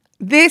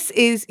This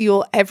is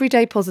your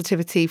Everyday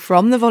Positivity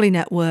from the Volley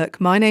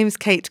Network. My name's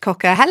Kate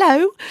Cocker.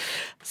 Hello.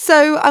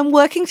 So I'm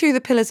working through the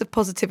pillars of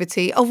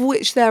positivity, of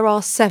which there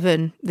are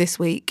 7 this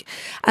week.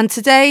 And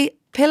today,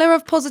 pillar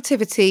of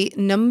positivity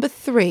number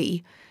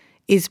 3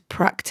 is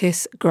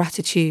practice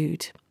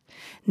gratitude.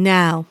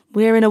 Now,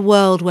 we're in a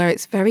world where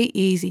it's very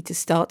easy to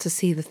start to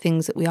see the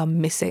things that we are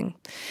missing.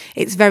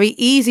 It's very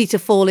easy to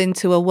fall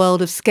into a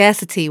world of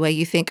scarcity where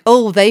you think,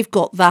 oh, they've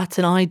got that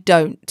and I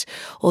don't.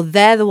 Or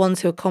they're the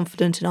ones who are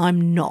confident and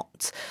I'm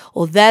not.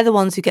 Or they're the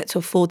ones who get to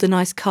afford the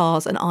nice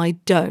cars and I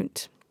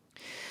don't.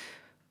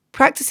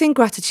 Practicing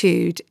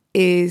gratitude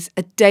is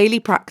a daily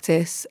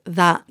practice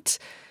that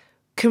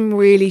can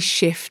really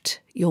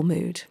shift your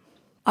mood.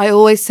 I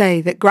always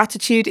say that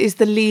gratitude is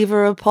the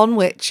lever upon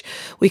which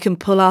we can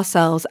pull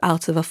ourselves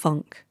out of a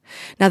funk.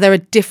 Now, there are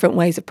different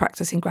ways of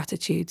practicing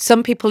gratitude.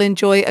 Some people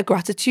enjoy a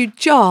gratitude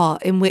jar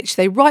in which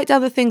they write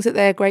down the things that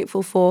they're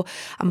grateful for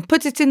and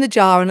put it in the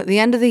jar. And at the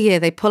end of the year,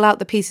 they pull out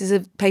the pieces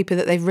of paper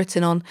that they've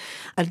written on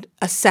and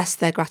assess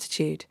their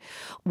gratitude.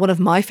 One of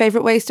my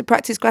favourite ways to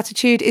practice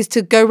gratitude is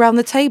to go round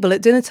the table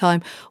at dinner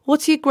time.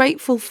 What are you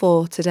grateful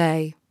for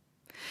today?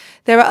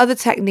 There are other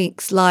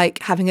techniques like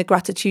having a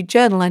gratitude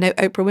journal. I know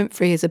Oprah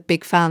Winfrey is a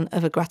big fan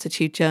of a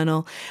gratitude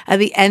journal. At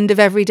the end of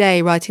every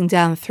day, writing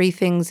down 3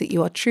 things that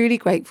you are truly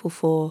grateful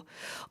for.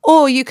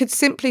 Or you could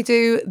simply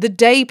do the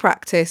day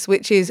practice,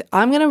 which is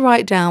I'm going to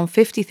write down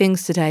 50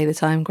 things today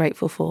that I'm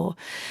grateful for.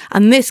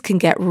 And this can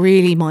get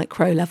really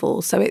micro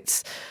level. So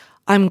it's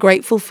I'm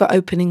grateful for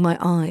opening my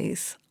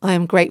eyes. I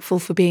am grateful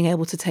for being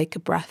able to take a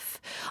breath.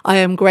 I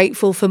am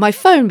grateful for my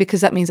phone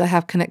because that means I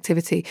have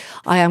connectivity.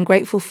 I am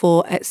grateful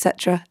for,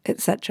 etc.,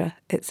 etc.,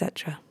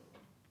 etc.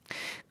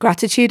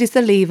 Gratitude is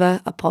the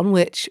lever upon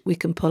which we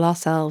can pull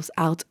ourselves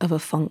out of a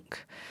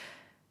funk.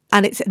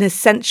 And it's an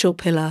essential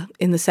pillar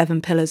in the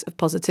 7 pillars of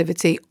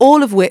positivity,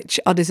 all of which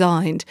are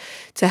designed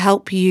to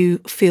help you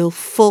feel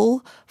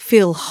full,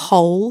 feel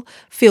whole,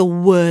 feel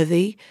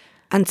worthy,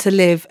 and to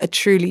live a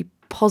truly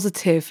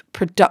positive,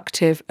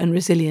 productive, and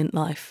resilient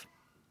life.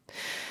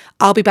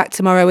 I'll be back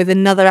tomorrow with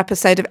another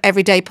episode of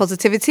Everyday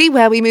Positivity,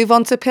 where we move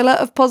on to pillar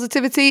of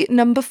positivity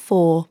number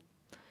 4.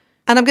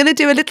 And I'm going to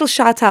do a little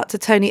shout out to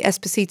Tony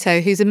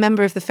Esposito, who's a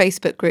member of the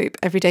Facebook group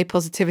Everyday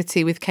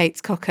Positivity with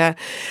Kate Cocker.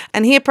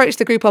 And he approached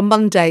the group on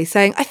Monday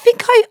saying, I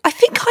think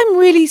I'm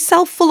really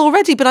self-full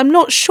already, but I'm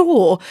not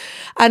sure.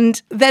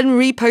 And then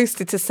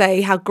reposted to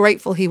say how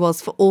grateful he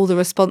was for all the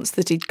response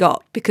that he'd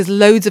got, because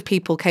loads of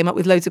people came up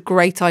with loads of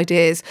great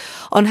ideas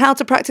on how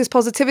to practice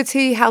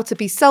positivity, how to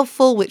be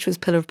self-full, which was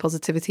pillar of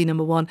positivity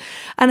number 1,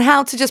 and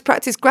how to just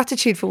practice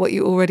gratitude for what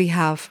you already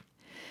have.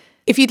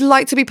 If you'd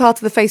like to be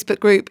part of the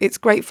Facebook group, it's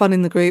great fun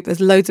in the group. There's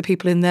loads of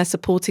people in there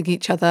supporting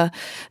each other.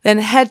 Then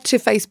head to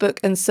Facebook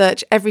and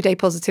search Everyday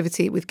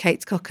Positivity with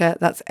Kate Cocker.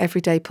 That's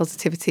Everyday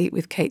Positivity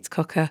with Kate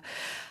Cocker.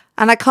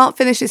 And I can't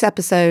finish this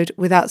episode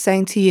without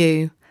saying to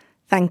you,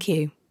 thank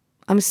you.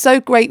 I'm so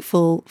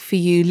grateful for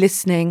you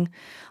listening.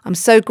 I'm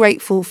so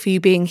grateful for you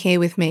being here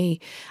with me.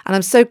 And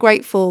I'm so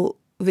grateful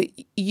that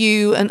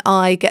you and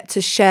I get to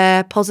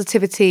share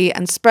positivity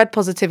and spread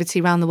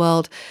positivity around the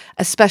world,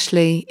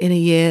 especially in a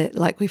year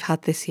like we've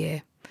had this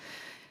year.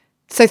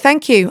 So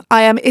thank you.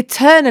 I am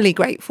eternally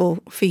grateful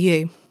for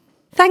you.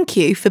 Thank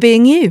you for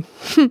being you.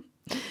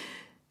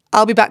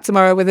 I'll be back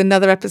tomorrow with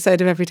another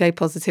episode of Everyday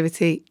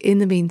Positivity. In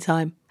the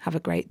meantime, have a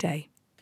great day.